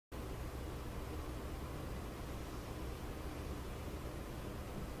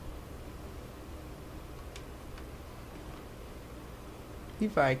He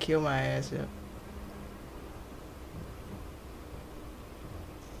probably killed my ass up.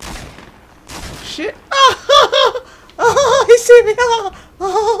 Shit. Oh, he see me.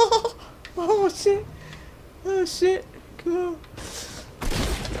 Oh, shit. Oh, shit. Come on.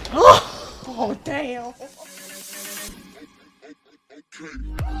 Oh, damn.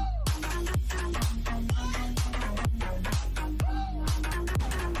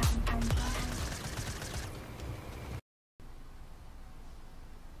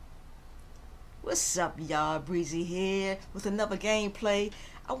 What's up, y'all? Breezy here with another gameplay.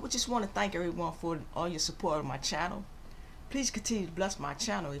 I just want to thank everyone for all your support on my channel. Please continue to bless my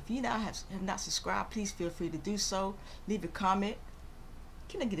channel. If you have not subscribed, please feel free to do so. Leave a comment.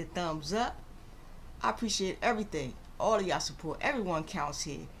 Can I get a thumbs up? I appreciate everything. All of y'all support. Everyone counts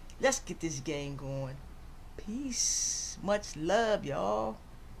here. Let's get this game going. Peace. Much love, y'all.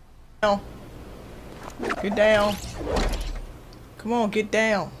 Get down. Come on, get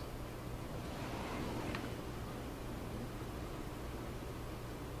down.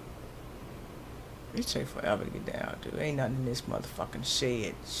 It take forever to get down, dude. Ain't nothing in this motherfucking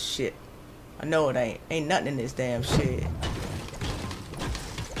shed. Shit. I know it ain't. Ain't nothing in this damn shed.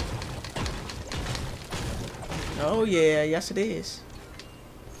 Oh yeah, yes it is.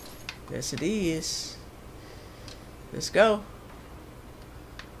 Yes it is. Let's go.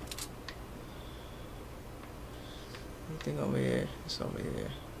 Anything over here? It's over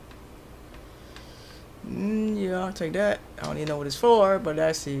here. Yeah, I'll take that. I don't even know what it's for, but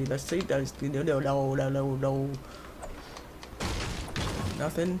let's see. Let's see. No.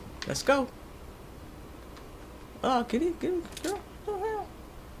 Nothing. Let's go. Oh, get it, girl. Oh, hell.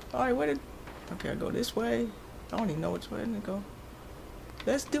 Alright, where did... Okay, I go this way. I don't even know which way to go.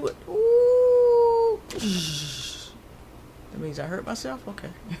 Let's do it. Ooh. That means I hurt myself? Okay.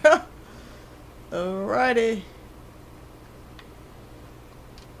 Alrighty.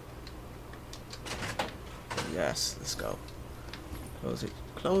 Yes, let's go. Close it.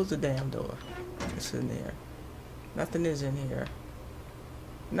 Close the damn door. What's in there? Nothing is in here.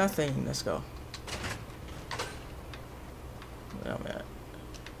 Nothing. Let's go. Where I'm at.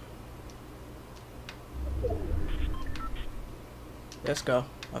 Let's go.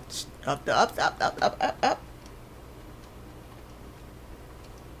 Up.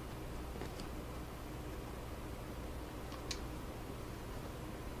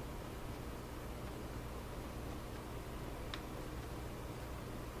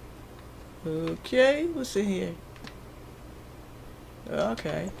 Okay, what's in here?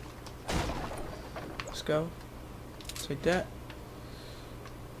 Okay. Let's go. Take that.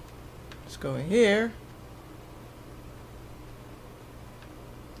 Let's go in here.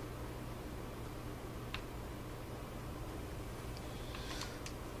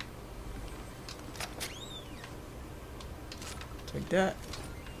 Take that.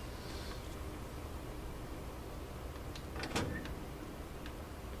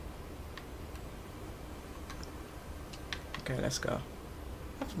 Okay, let's go.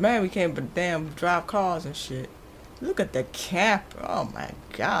 Man, we can't but damn drive cars and shit. Look at the camper. Oh my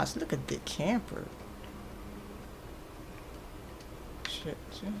gosh, look at the camper. Shit.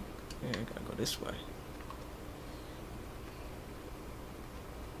 Yeah, I gotta go this way.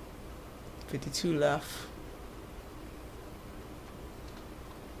 52 left.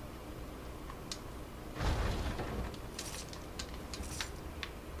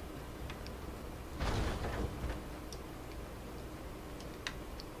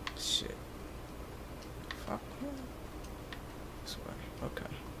 Shit. Fuck. This way. Okay.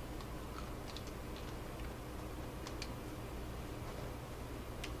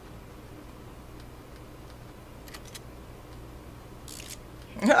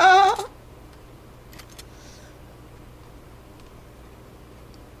 Ah!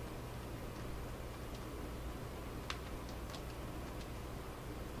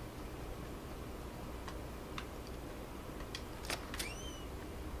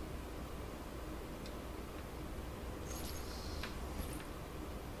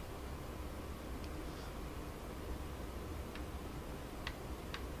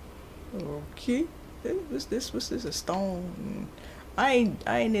 Okay. What's this? What's this? A stone? I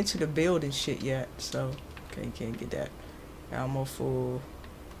ain't into the building shit yet, so okay, you can't get that. Ammo full.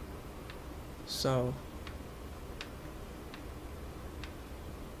 So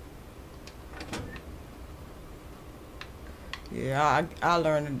yeah, I'll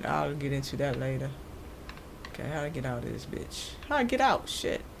learn. I'll get into that later. Okay, how to get out of this bitch? How to get out?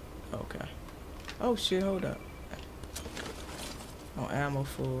 Shit. Okay. Oh shit, hold up. Oh, ammo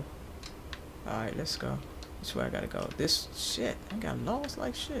full. Alright, let's go. This way I gotta go. This shit. I got lost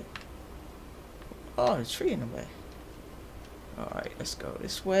like shit. Oh, the tree in the way. Alright, let's go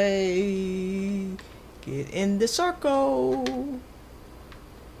this way. Get in the circle.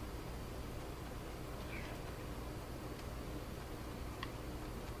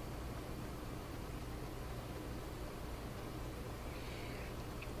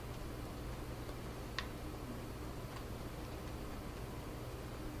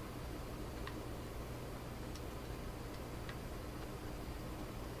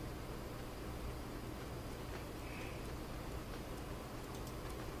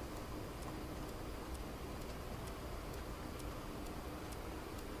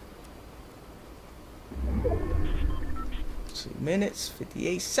 Minutes,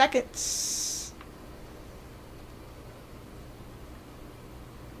 58 seconds.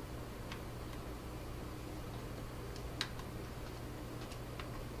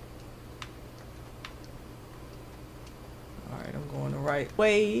 Alright, I'm going the right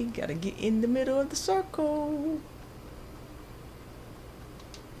way. Gotta get in the middle of the circle.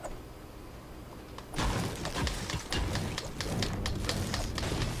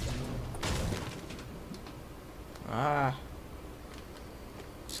 Ah.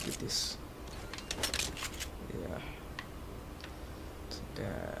 Get this. Yeah. To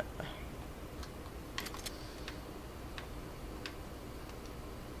that.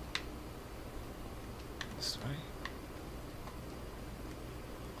 This way.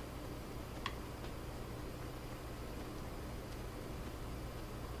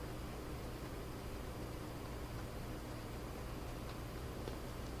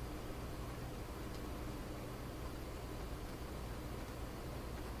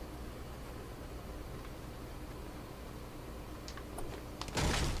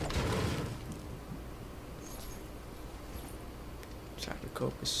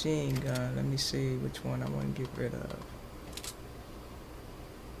 Tactical machine gun. Let me see which one I want to get rid of.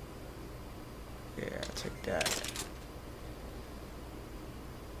 Yeah, I'll take that.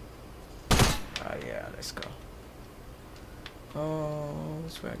 Oh yeah, let's go. Oh,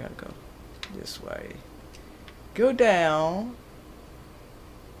 which way I gotta go? This way. Go down.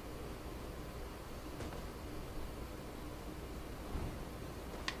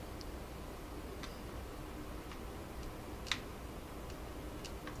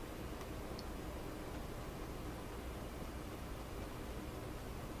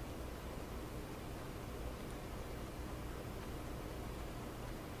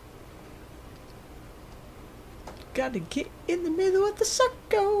 Gotta get in the middle of the circle.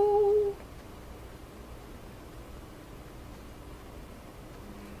 Oh,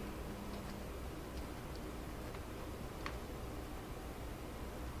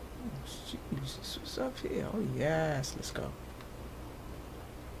 Jesus, what's up here? Oh yes, let's go.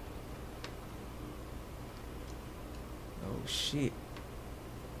 Oh shit.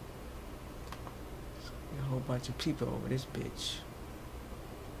 A whole bunch of people over this bitch.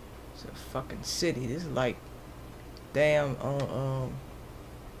 It's a fucking city. This is like damn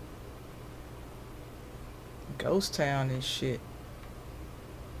ghost town and shit.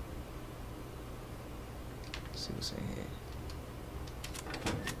 Let's see what's in here.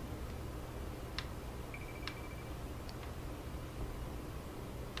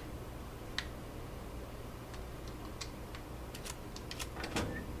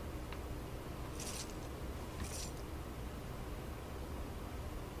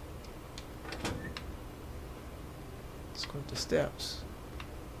 Let's go up the steps.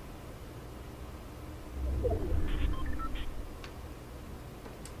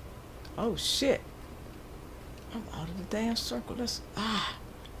 Oh shit. I'm out of the damn circle. Let's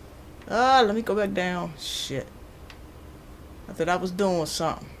let me go back down. Shit. I thought I was doing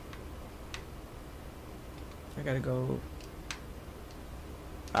something. I gotta go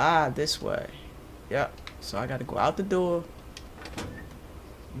this way. Yep. So I gotta go out the door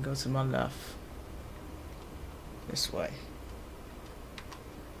and go to my left. This way.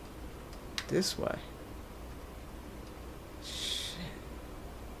 This way. Shit.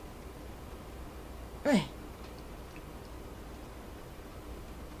 Hey.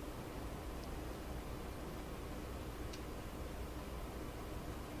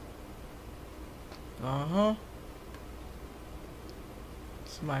 Uh-huh.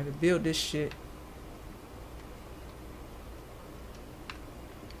 Somebody to build this shit.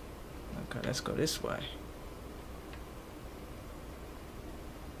 Okay, let's go this way.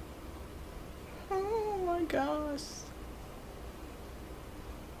 Oh my gosh.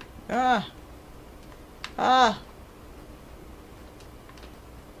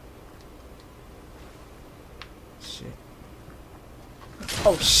 Shit.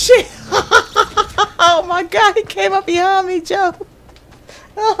 Oh shit. Oh my god, he came up behind me, Joe.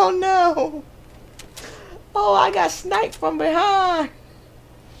 Oh no. Oh, I got sniped from behind.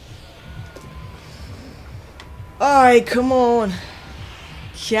 Alright, come on.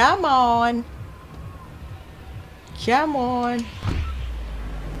 Come on. Come on.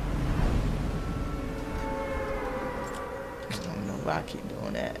 I don't know why I keep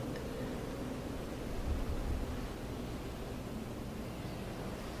doing that.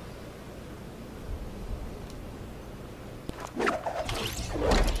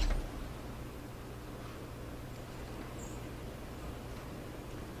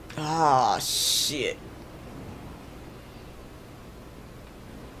 Ah, shit.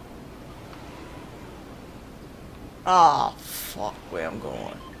 Ah, fuck, where I'm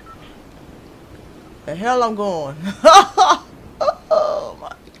going. The hell I'm going. Oh my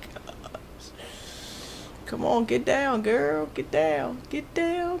gosh. Come on, get down, girl. Get down. Get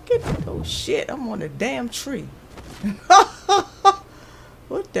down. Get down. Oh shit, I'm on a damn tree.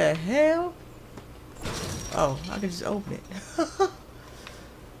 What the hell? Oh, I can just open it.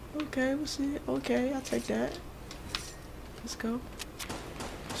 Okay, we'll see it. Okay, I'll take that. Let's go.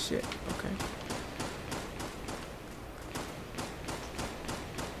 Shit, okay.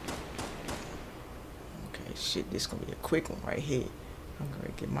 Okay, shit, this gonna be a quick one right here. I'm gonna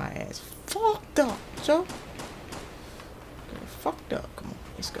get my ass fucked up, so. Okay, fucked up. Come on,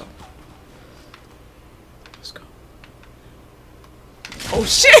 let's go. Let's go. Oh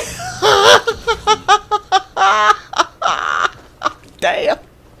shit! Damn.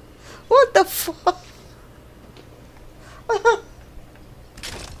 What the fuck?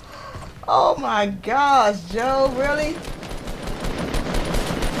 Oh my gosh, Joe, really?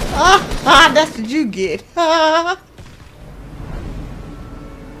 That's what you get. I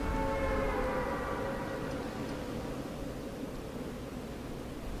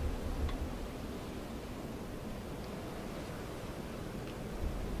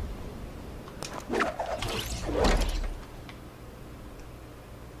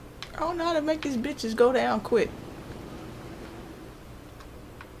don't know how to make these bitches go down quick.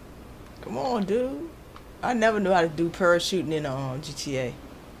 Come on, dude. I never knew how to do parachuting in GTA.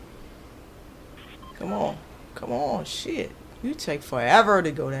 Come on. Come on, shit. You take forever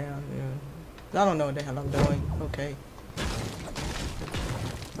to go down. Yeah. I don't know what the hell I'm doing. Okay.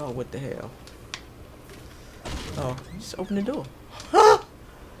 Oh, what the hell? Oh, just open the door.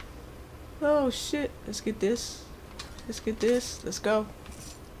 Oh, shit. Let's get this. Let's get this. Let's go.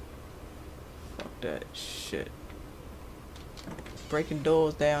 Fuck that shit. Breaking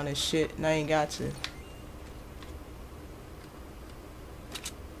doors down and shit, and I ain't got to.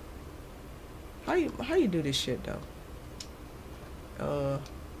 How you do this shit though?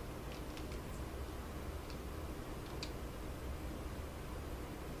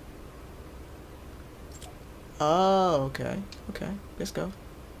 Oh, okay. Okay, let's go.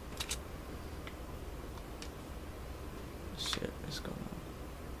 Shit, let's go.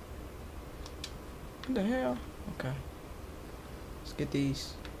 What the hell? Okay. Let's get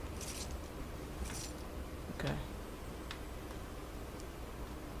these. Okay.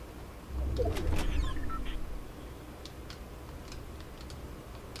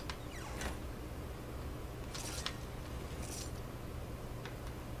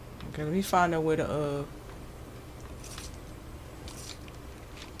 Okay, let me find out where the oh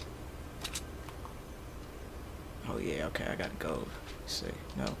yeah, okay, I gotta go. Let's see,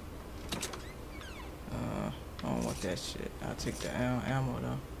 no. I don't want that shit. I'll take the ammo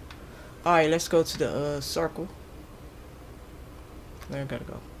though. Alright, let's go to the circle. Where I gotta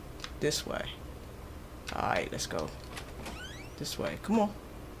go? This way. Alright, let's go. This way. Come on.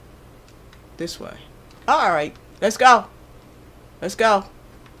 This way. Alright, let's go. Let's go.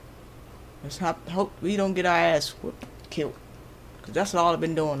 Let's hope we don't get our ass killed. Cause that's all I've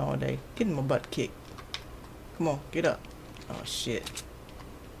been doing all day. Getting my butt kicked. Come on, get up. Oh shit.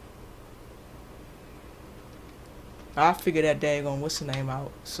 I'll figure that daggone what's the name out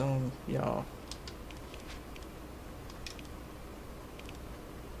soon, y'all.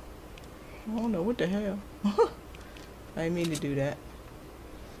 I don't know what the hell. I didn't mean to do that.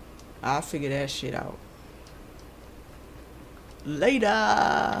 I'll figure that shit out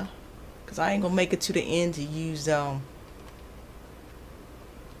later. Cause I ain't gonna make it to the end to use oh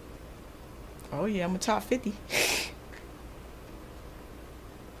yeah, I'm a top 50.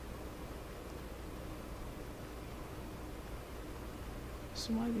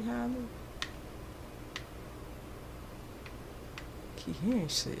 Somebody behind me. Keep hearing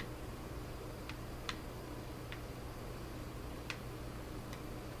shit.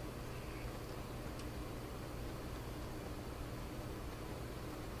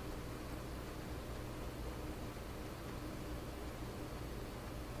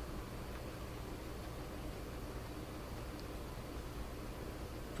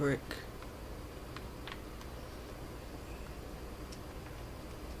 brick.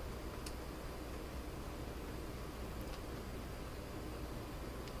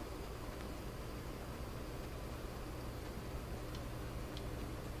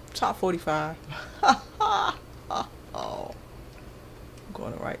 Top 45. Oh. I'm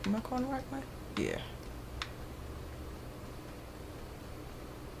going right. Am I going the right way? Yeah.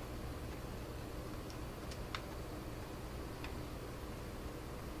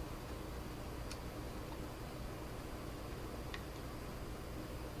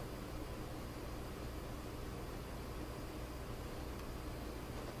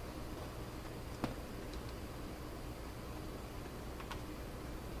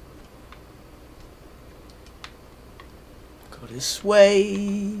 Go this way,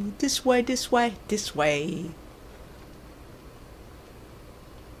 this way, this way, this way.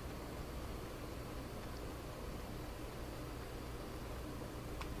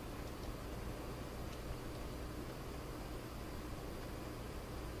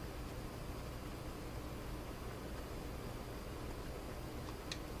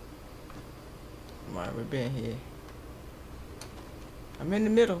 Might have been here. I'm in the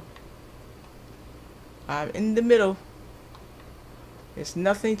middle. I'm in the middle. There's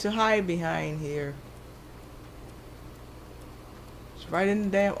nothing to hide behind here. It's right in the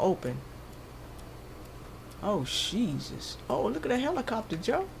damn open. Oh, Jesus. Oh, look at the helicopter,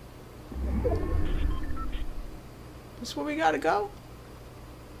 Joe. That's where we gotta go?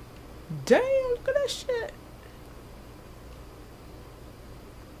 Damn, look at that shit.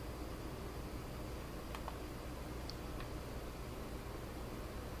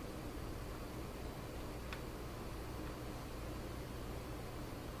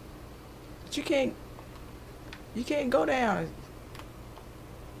 But you can't go down.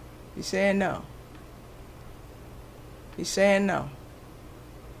 He's saying no. He's saying no.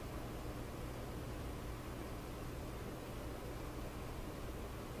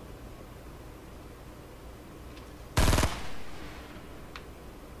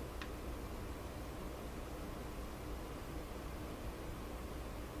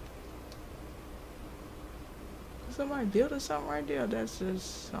 Somebody building something right there. That's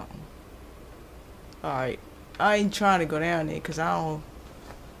just something. Alright. I ain't trying to go down there because I don't.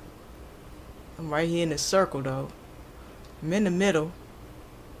 I'm right here in the circle though. I'm in the middle.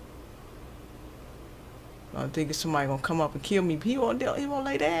 I'm thinking somebody gonna come up and kill me. He won't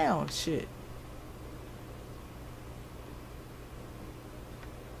lay down. Shit.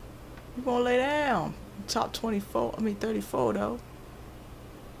 He won't lay down. Top 24. I mean 34 though.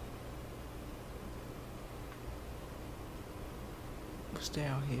 What's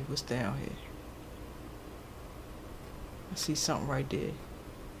down here? What's down here? I see something right there.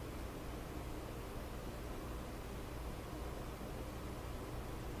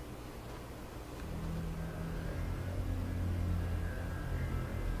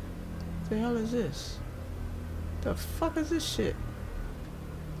 What the hell is this? The fuck is this shit?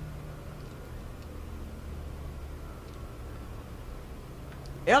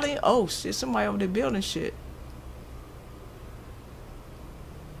 Alien? Oh shit, somebody over there building shit.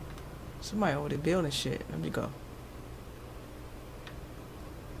 Somebody over there building shit. Let me go.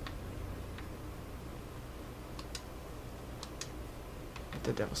 I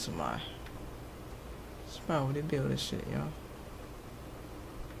thought that was somebody. Somebody over there building shit, y'all.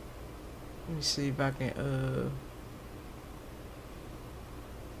 Let me see if I can,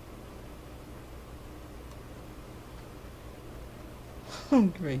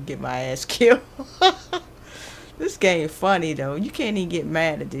 I'm ready to get my ass killed. This game funny though. You can't even get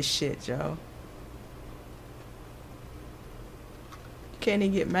mad at this shit, yo. You can't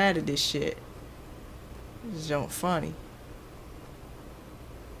even get mad at this shit. This junk funny.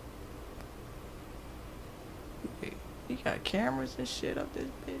 You got cameras and shit up this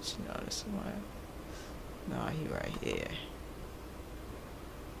bitch? No, that's somebody. No, he right here.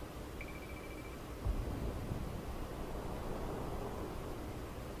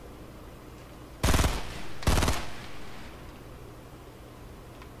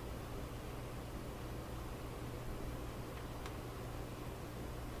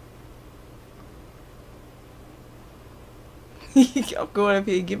 I'm going up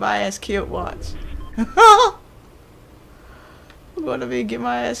here and get my ass killed, watch. I'm going up here and get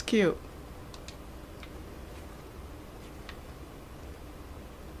my ass killed.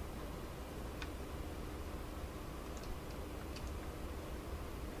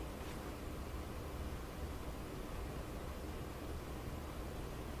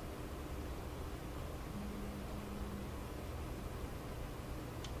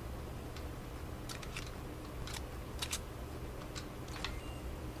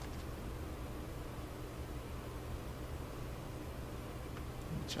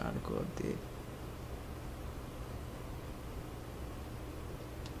 I'm trying to go up there.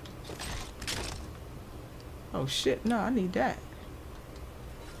 Oh shit, no, I need that.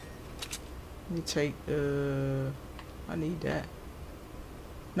 Let me take, I need that.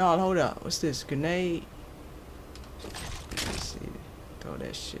 No, hold up. What's this? Grenade? Let's see. Throw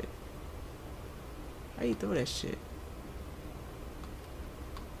that shit. How you throw that shit?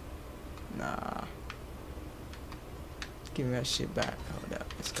 Nah. Give me that shit back. Hold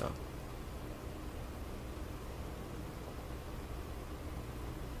up. Let's go.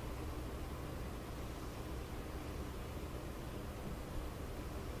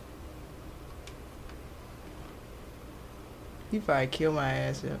 He probably kill my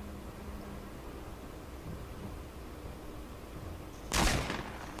ass up.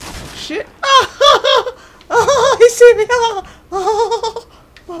 Shit! Oh, he see me!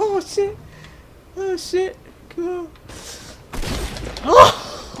 Oh shit! Oh shit! Come on!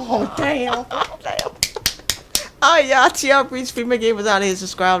 Oh damn! Oh damn! Alright, y'all, QuietTrBreeze, free my gamers out here.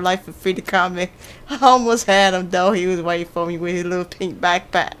 Subscribe, like, and free to comment. I almost had him though. He was waiting for me with his little pink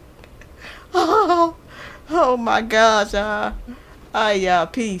backpack. Oh my gosh, alright, y'all,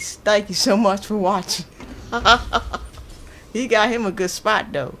 peace. Thank you so much for watching. He got him a good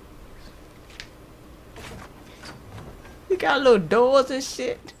spot though. He got little doors and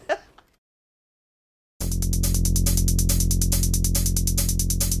shit.